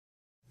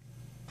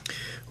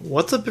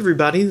What's up,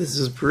 everybody? This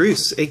is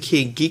Bruce,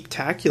 aka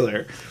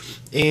Geektacular,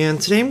 and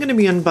today I'm going to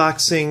be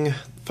unboxing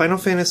Final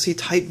Fantasy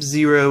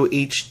Type-0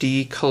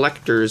 HD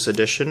Collector's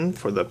Edition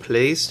for the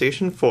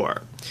PlayStation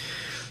 4.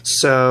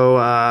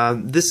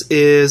 So, this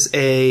is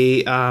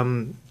a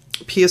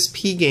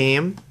PSP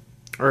game,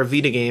 or a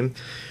Vita game,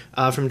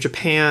 from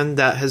Japan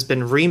that has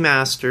been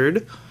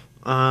remastered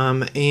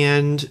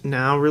and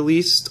now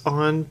released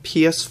on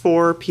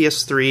PS4,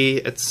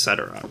 PS3,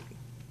 etc.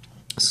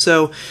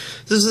 So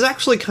this is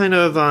actually kind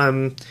of,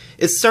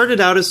 it started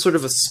out as sort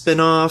of a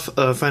spin-off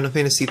of Final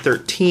Fantasy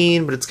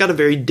 13, but it's got a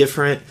very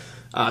different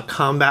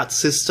combat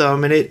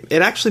system, and it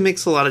actually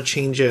makes a lot of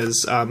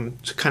changes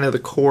to kind of the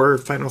core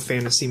Final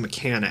Fantasy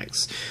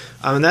mechanics.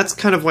 And that's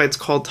kind of why it's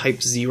called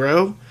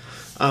Type-0,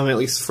 at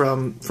least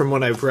from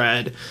what I've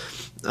read.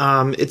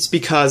 It's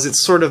because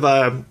it's sort of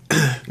a,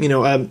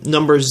 a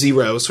number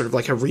zero, sort of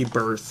like a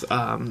rebirth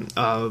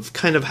of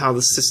kind of how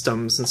the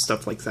systems and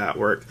stuff like that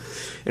work.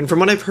 And from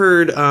what I've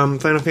heard,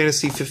 Final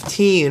Fantasy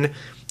 15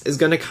 is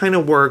going to kind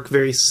of work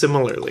very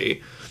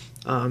similarly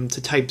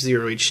to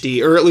Type-0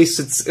 HD, or at least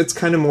it's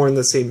kind of more in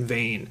the same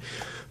vein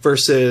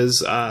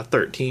versus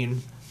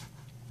 13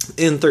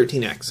 and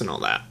 13X and all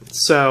that.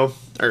 So,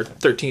 or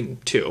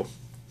 13.2.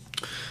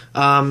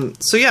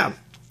 So yeah.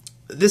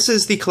 This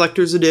is the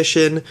collector's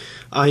edition.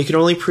 You can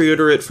only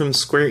pre-order it from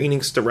Square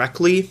Enix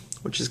directly,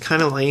 which is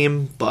kind of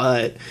lame,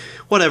 but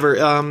whatever.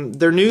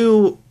 Their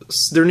new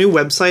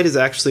website is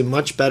actually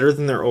much better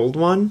than their old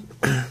one.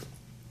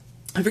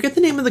 I forget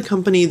the name of the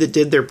company that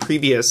did their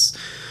previous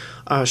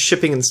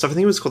shipping and stuff. I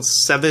think it was called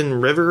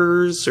Seven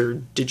Rivers or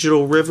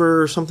Digital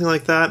River or something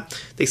like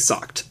that. They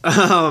sucked.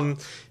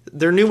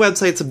 Their new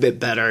website's a bit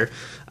better,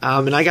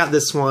 and I got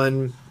this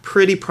one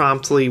pretty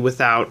promptly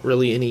without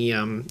really any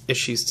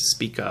issues to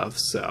speak of.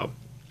 So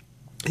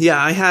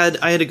yeah, I had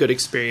a good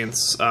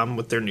experience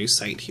with their new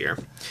site here.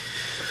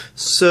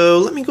 So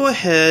let me go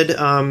ahead.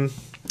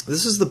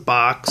 This is the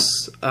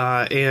box,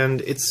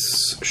 and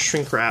it's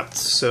shrink wrapped.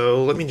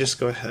 So let me just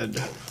go ahead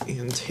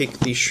and take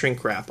the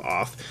shrink wrap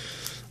off.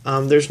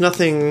 There's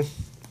nothing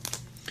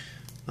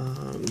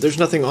on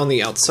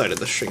the outside of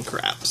the shrink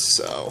wrap,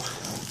 so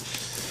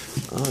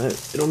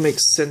it'll make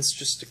sense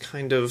just to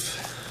kind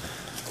of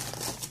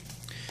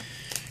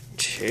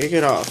take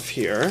it off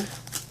here.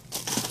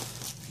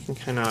 You can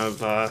kind of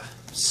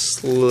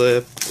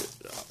slip it.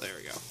 Oh, there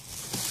we go.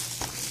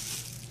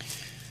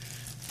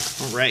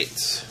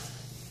 Alright.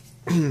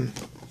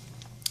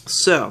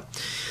 So,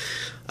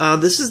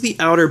 this is the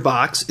outer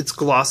box. It's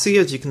glossy,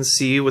 as you can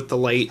see, with the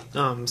light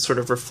sort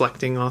of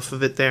reflecting off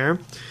of it there.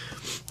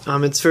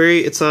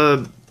 It's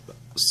a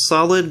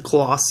solid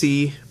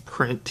glossy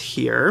print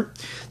here,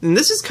 and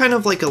this is kind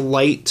of like a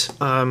light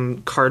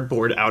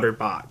cardboard outer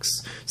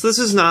box. So this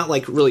is not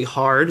like really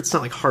hard. It's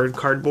not like hard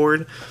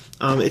cardboard.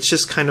 It's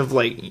just kind of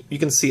like, you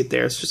can see it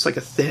there. It's just like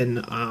a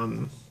thin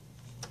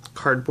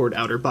cardboard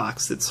outer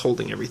box that's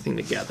holding everything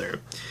together.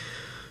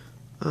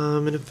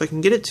 And if I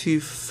can get it to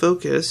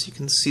focus, you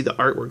can see the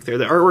artwork there.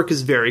 The artwork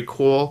is very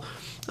cool.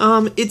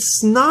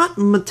 It's not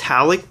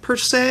metallic per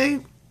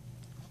se.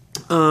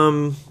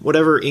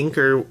 Whatever ink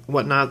or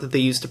whatnot that they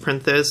use to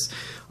print this.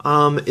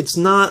 It's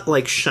not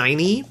like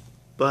shiny,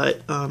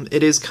 but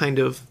it is kind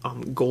of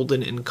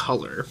golden in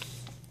color.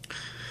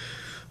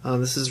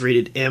 This is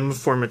rated M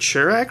for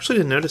mature. I actually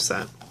didn't notice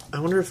that. I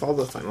wonder if all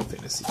the Final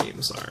Fantasy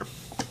games are.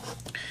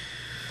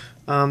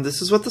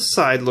 This is what the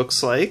side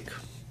looks like.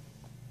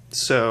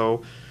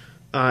 So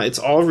it's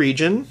all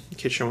region, in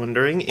case you're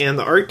wondering, and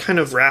the art kind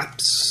of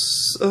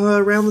wraps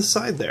around the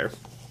side there.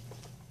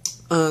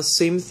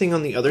 Same thing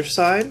on the other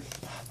side.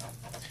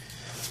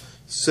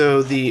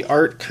 So the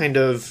art kind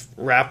of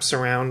wraps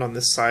around on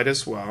this side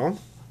as well.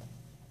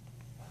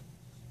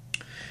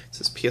 It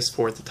says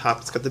PS4 at the top.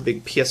 It's got the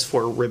big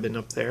PS4 ribbon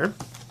up there.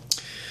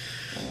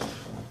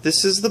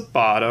 This is the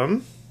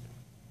bottom.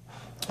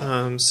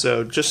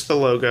 So just the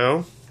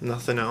logo,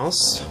 nothing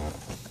else.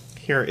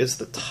 Here is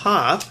the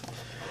top,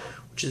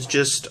 which is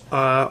just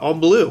all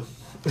blue.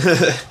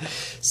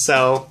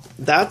 So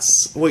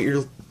that's what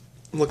you're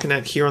looking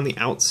at here on the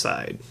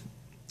outside.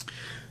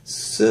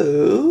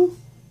 So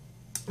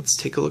let's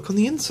take a look on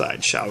the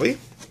inside, shall we?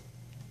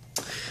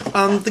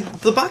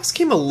 The box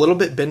came a little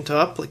bit bent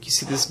up, like you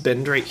see this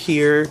bend right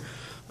here,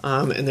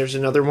 and there's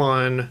another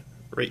one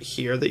right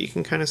here that you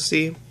can kind of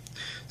see.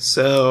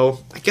 So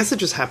I guess it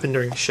just happened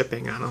during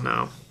shipping, I don't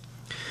know.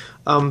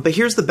 But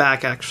here's the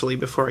back, actually,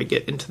 before I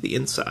get into the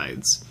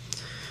insides.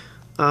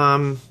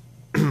 And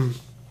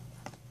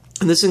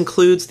this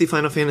includes the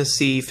Final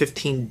Fantasy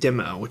 15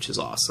 demo, which is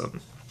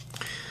awesome.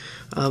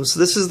 So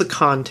this is the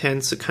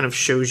contents. It kind of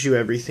shows you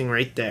everything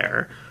right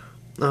there.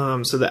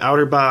 So the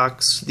outer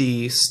box,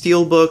 the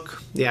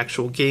steelbook, the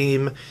actual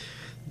game,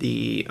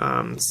 the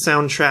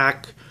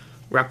soundtrack,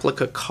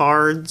 replica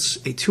cards,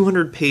 a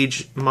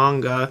 200-page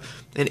manga,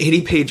 an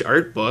 80-page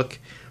art book,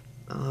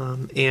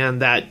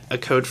 and a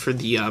code for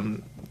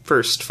the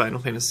first Final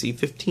Fantasy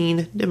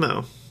 15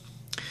 demo.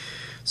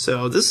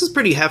 So this is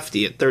pretty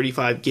hefty at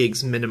 35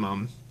 gigs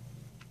minimum.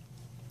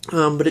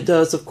 But it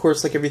does, of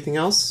course, like everything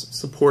else,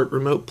 support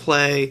remote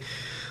play,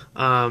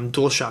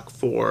 DualShock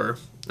 4,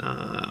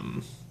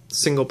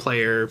 single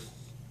player,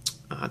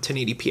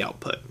 1080p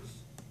output,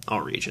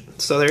 all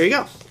regions. So there you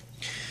go.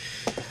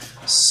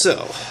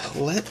 So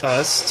let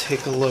us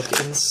take a look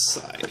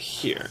inside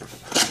here.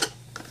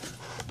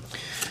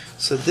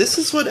 So this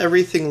is what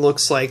everything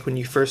looks like when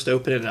you first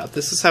open it up.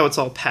 This is how it's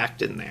all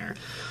packed in there.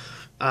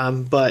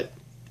 But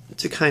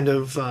to kind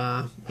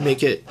of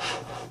make it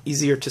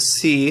easier to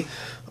see,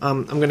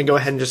 I'm going to go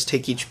ahead and just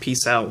take each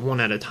piece out one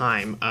at a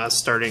time,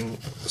 starting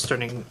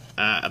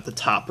at the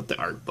top with the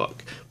art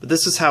book. But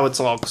this is how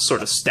it's all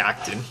sort of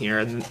stacked in here,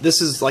 and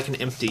this is like an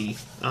empty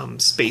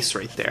space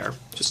right there,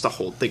 just to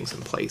hold things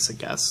in place, I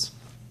guess.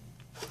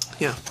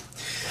 Yeah.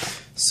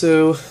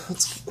 So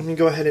let me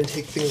go ahead and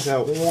take things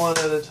out one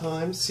at a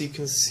time so you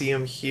can see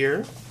them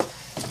here.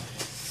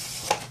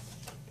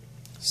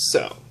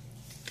 So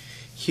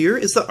here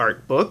is the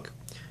art book.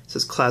 It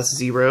says Class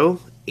 0,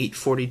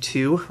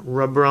 842,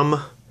 Rubrum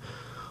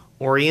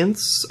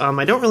Orients.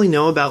 I don't really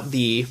know about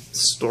the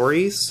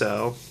story,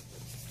 so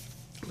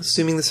I'm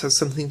assuming this has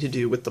something to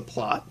do with the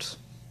plot.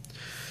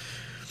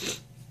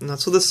 And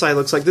that's what this side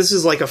looks like. This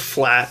is like a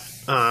flat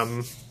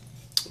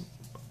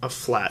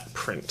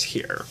print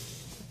here.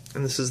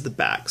 And this is the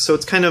back. So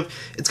it's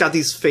it's got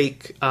these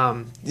fake,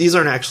 these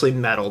aren't actually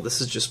metal, this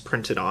is just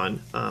printed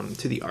on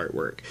to the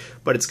artwork.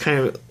 But it's kind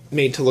of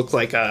made to look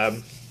like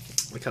a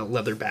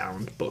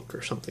leather-bound book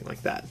or something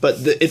like that. But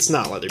it's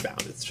not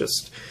leather-bound, it's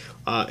just,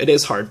 it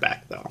is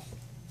hardback though.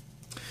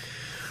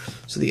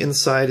 So the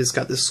inside has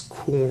got this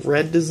cool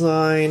red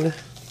design.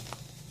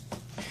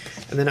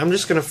 And then I'm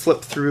just going to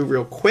flip through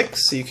real quick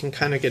so you can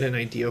kind of get an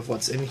idea of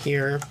what's in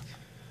here.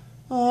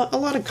 A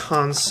lot of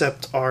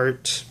concept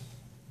art.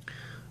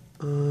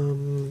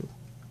 You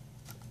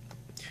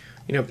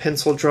know,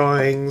 pencil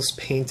drawings,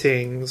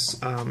 paintings,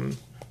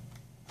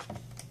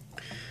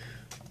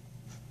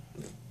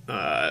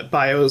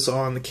 bios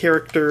on the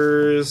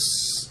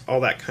characters,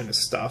 all that kind of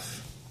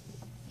stuff.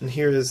 And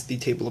here is the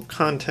table of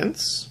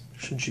contents,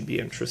 should you be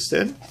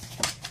interested.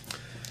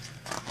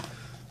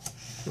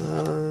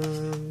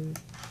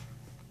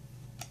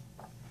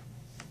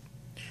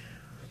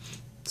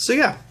 So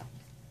yeah,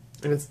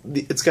 and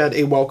it's got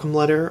a welcome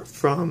letter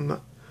from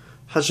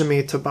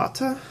Hajime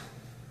Tabata,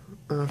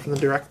 from the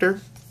director.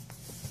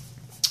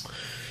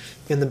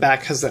 And the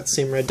back has that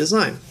same red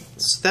design.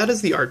 So that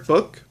is the art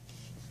book.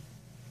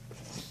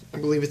 I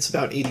believe it's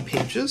about 80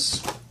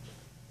 pages.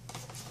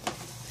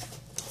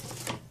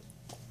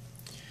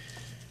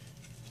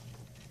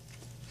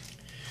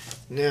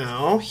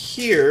 Now,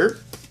 here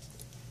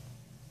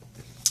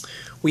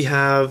we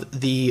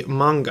have the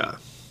manga.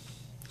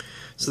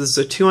 So this is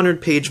a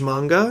 200-page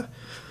manga.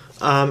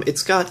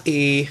 It's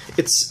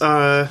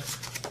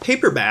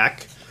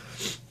paperback,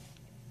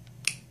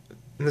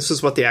 and this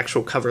is what the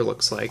actual cover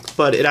looks like,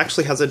 but it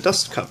actually has a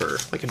dust cover,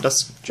 like a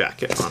dust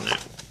jacket on it,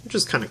 which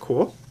is kind of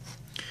cool.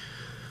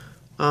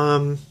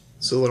 So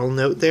a little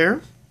note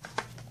there.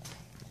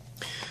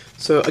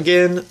 So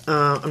again,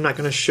 I'm not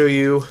going to show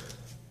you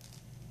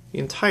the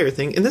entire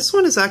thing, and this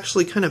one is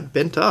actually kind of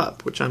bent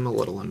up, which I'm a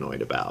little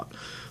annoyed about.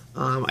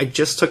 I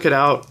just took it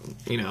out,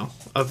 you know,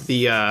 of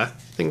the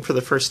thing for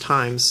the first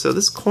time, so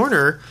this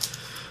corner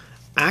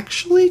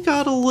actually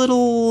got a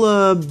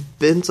little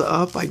bent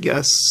up, I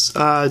guess,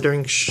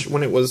 during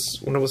when it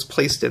was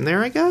placed in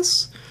there, I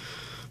guess.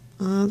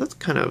 That's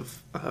kind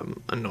of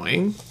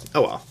annoying.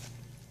 Oh well.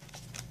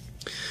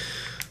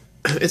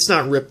 It's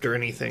not ripped or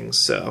anything,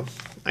 so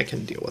I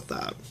can deal with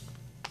that.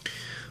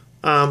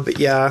 But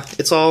yeah,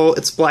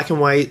 it's black and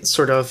white,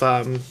 sort of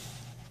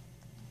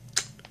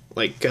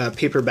like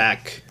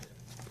paperback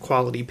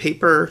quality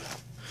paper.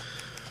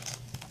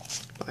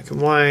 Black and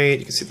white,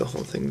 you can see the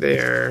whole thing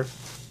there.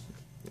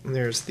 And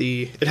there's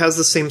it has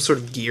the same sort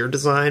of gear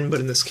design,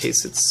 but in this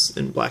case it's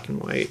in black and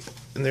white.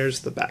 And there's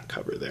the back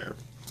cover there.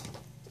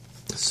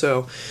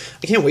 So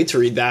I can't wait to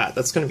read that.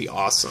 That's going to be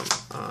awesome.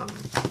 I'm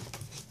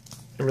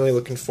really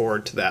looking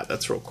forward to that.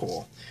 That's real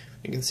cool.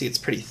 You can see it's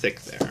pretty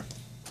thick there.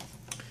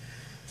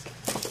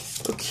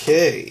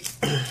 Okay.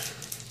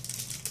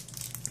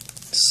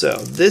 So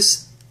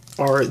these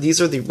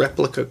are the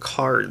replica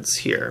cards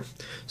here.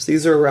 So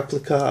these are a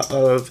replica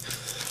of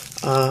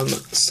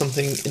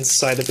something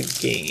inside of a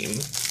game.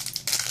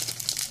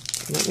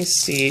 Let me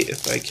see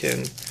if I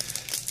can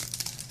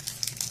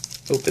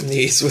open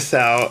these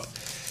without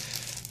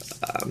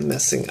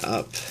messing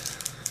up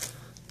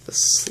the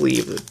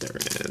sleeve that they're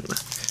in.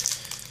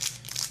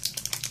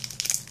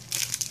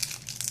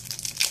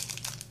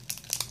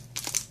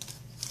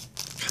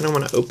 I kind of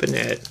want to open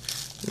it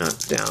not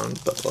down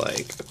but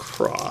like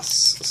across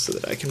so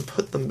that I can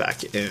put them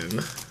back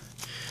in.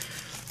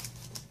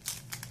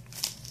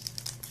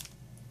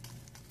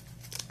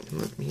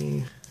 Let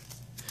me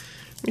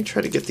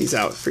try to get these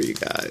out for you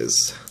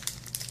guys.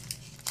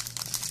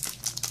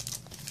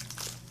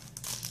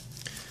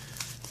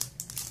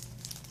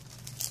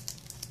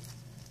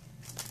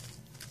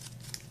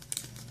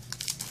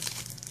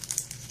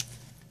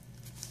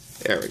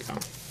 There we go.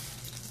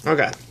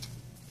 Okay.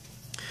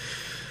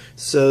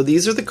 So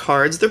these are the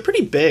cards. They're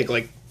pretty big.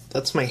 Like,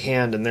 that's my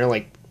hand, and they're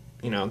like,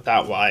 you know,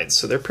 that wide.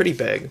 So they're pretty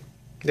big.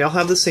 They all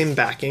have the same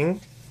backing.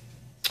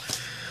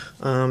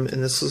 And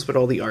this is what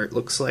all the art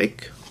looks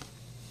like.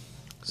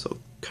 So I'll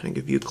kind of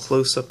give you a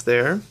close-up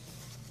there.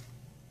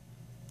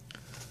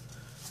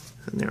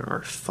 And there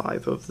are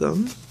 5 of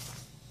them.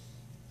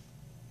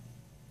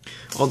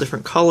 All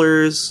different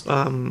colors,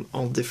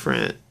 all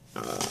different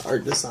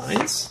art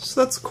designs,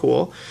 so that's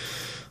cool.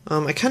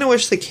 I kind of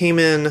wish they came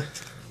in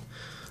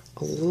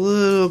a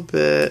little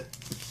bit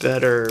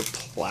better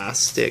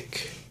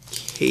plastic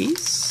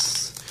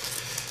case,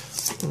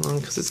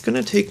 because it's going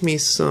to take me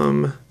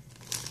some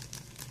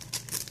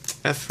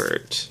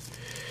effort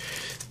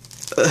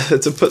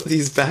to put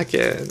these back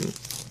in.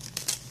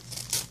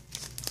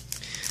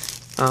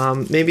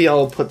 Maybe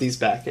I'll put these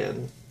back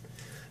in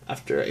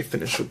after I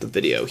finish with the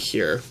video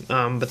here.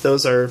 But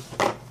those are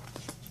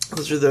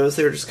those.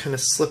 They were just kind of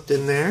slipped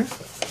in there.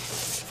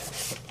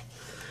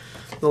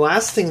 The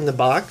last thing in the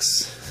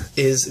box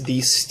is the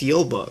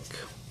steelbook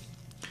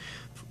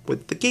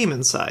with the game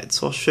inside.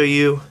 So I'll show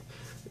you.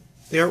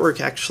 The artwork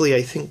actually,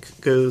 I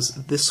think, goes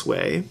this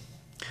way.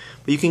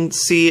 But you can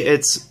see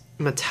it's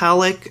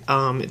metallic.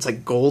 It's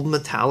like gold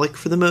metallic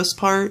for the most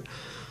part,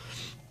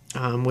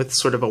 with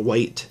sort of a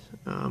white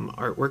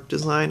artwork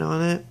design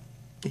on it.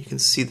 You can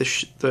see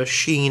the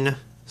sheen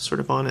sort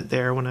of on it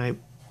there when I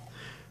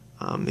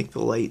make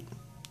the light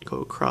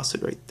go across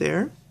it right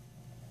there.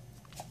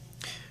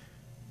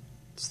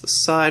 It's the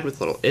side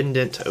with a little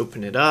indent to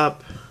open it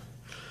up.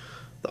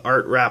 The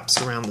art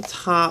wraps around the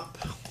top.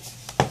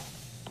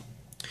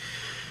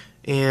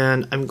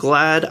 And I'm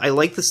glad, I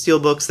like the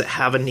steelbooks that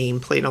have a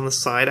nameplate on the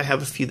side. I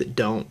have a few that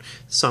don't.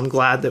 So I'm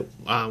glad that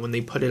when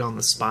they put it on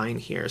the spine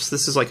here. So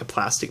this is like a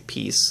plastic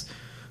piece,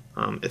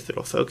 if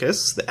it'll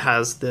focus, that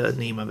has the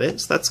name of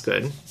it. So that's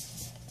good.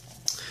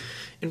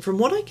 And from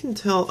what I can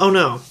tell, oh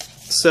no.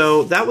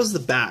 So that was the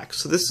back.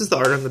 So this is the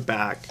art on the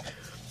back.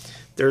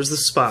 There's the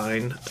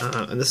spine,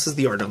 and this is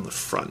the art on the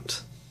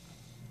front.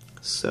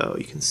 So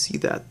you can see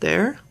that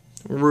there.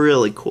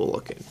 Really cool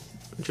looking.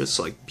 Just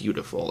like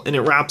beautiful. And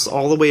it wraps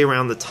all the way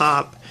around the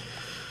top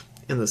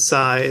and the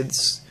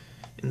sides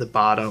and the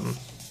bottom.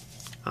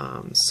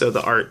 So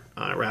the art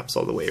wraps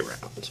all the way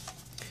around.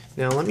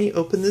 Now let me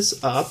open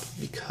this up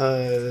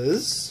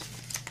because,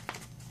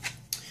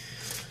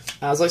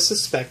 as I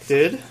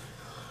suspected,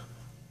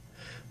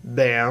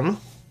 bam,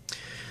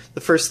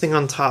 the first thing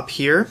on top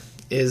here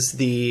is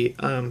the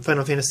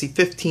Final Fantasy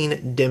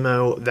 15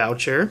 demo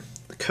voucher.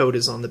 The code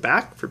is on the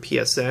back for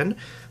PSN.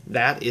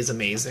 That is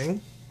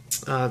amazing.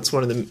 It's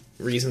one of the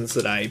reasons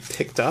that I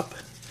picked up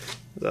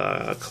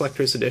the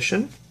collector's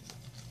edition.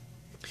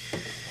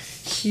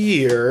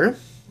 Here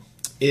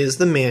is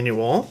the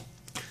manual.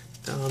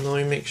 Let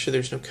me make sure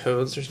there's no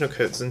codes. There's no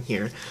codes in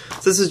here.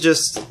 So this is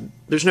just,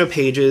 there's no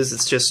pages.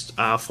 It's just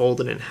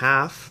folded in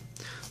half.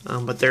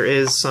 But there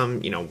is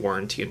some,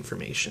 warranty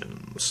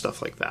information,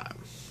 stuff like that,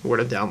 where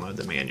to download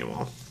the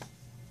manual.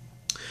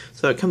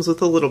 So it comes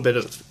with a little bit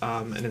of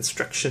an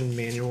instruction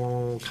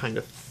manual kind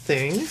of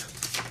thing.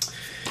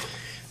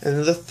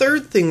 And the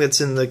third thing that's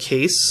in the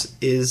case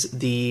is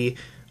the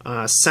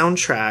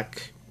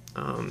soundtrack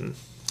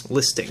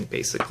listing,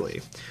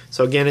 basically.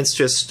 So again, it's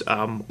just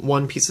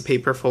one piece of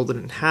paper folded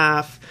in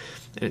half,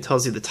 and it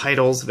tells you the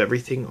titles of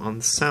everything on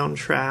the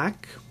soundtrack.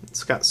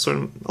 It's got sort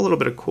of a little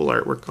bit of cool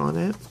artwork on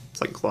it.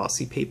 It's like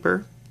glossy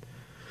paper.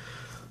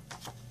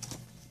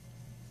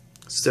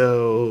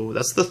 So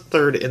that's the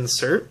third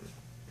insert.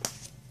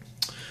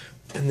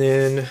 And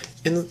then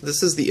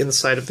this is the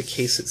inside of the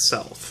case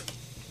itself.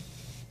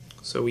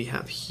 So we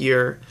have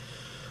here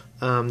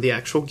the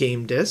actual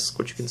game disc,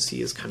 which you can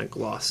see is kind of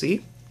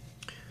glossy.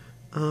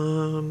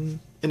 And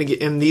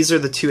these are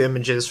the two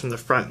images from the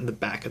front and the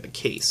back of the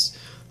case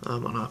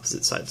on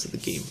opposite sides of the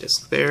game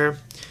disc there.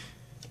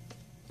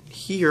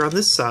 Here on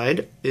this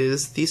side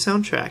is the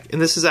soundtrack.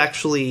 And this is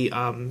actually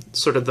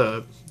sort of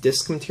the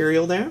disc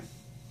material there.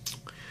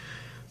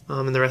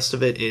 And the rest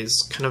of it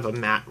is kind of a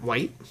matte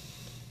white.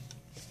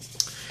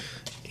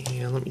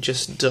 And let me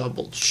just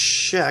double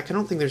check. I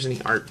don't think there's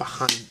any art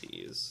behind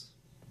these.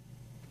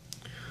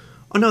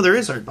 Oh no, there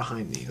is art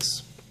behind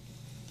these.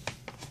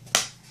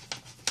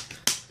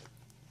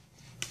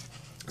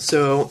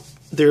 So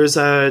there's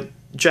a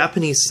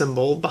Japanese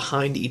symbol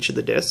behind each of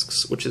the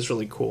discs, which is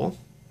really cool.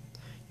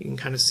 You can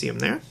kind of see them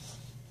there.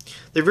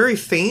 They're very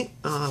faint,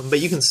 but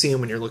you can see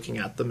them when you're looking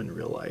at them in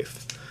real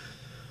life.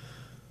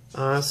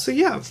 So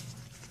yeah,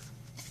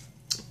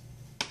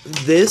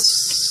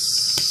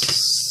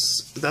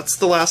 that's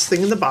the last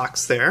thing in the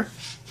box there.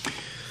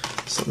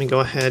 So let me go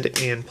ahead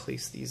and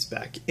place these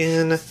back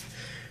in,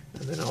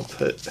 and then I'll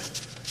put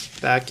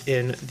back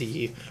in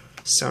the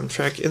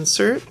soundtrack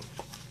insert.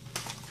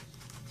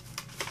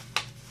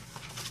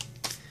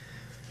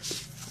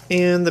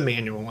 And the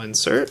manual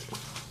insert.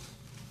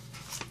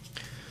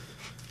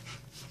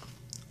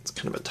 It's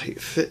kind of a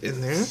tight fit in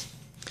there.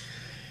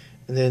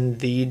 And then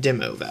the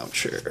demo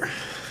voucher.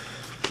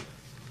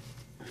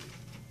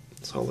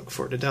 So I'll look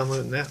forward to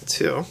downloading that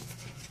too.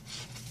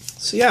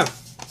 So yeah,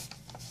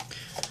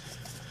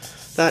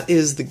 that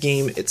is the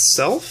game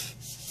itself.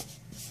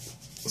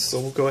 So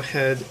we'll go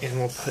ahead and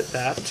we'll put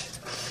that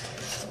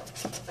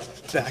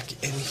back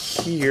in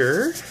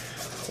here,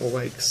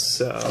 like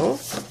so.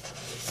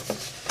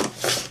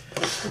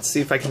 Let's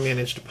see if I can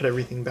manage to put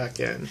everything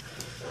back in.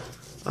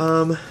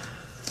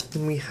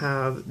 Then we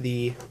have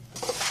the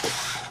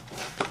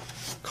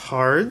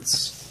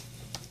cards.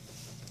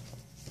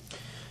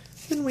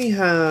 Then we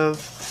have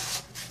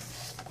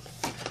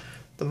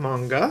the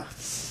manga.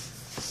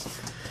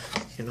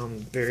 And on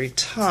the very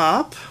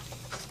top,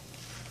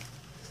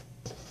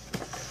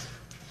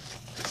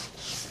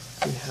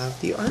 we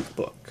have the art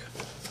book.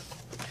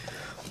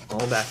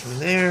 All back in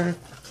there.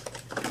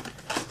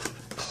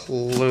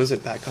 Close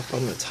it back up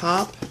on the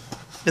top.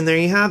 And there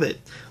you have it.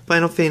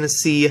 Final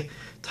Fantasy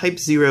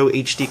Type-0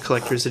 HD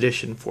Collector's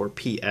Edition for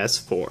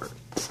PS4.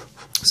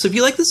 So if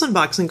you like this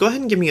unboxing, go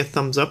ahead and give me a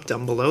thumbs up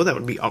down below. That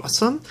would be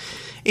awesome.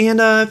 And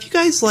if you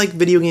guys like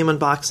video game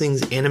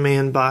unboxings,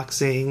 anime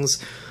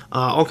unboxings,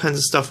 all kinds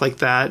of stuff like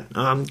that,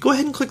 go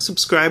ahead and click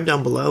subscribe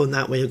down below, and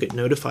that way you'll get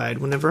notified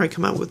whenever I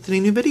come out with any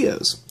new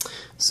videos.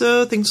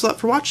 So thanks a lot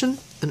for watching,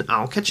 and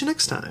I'll catch you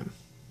next time.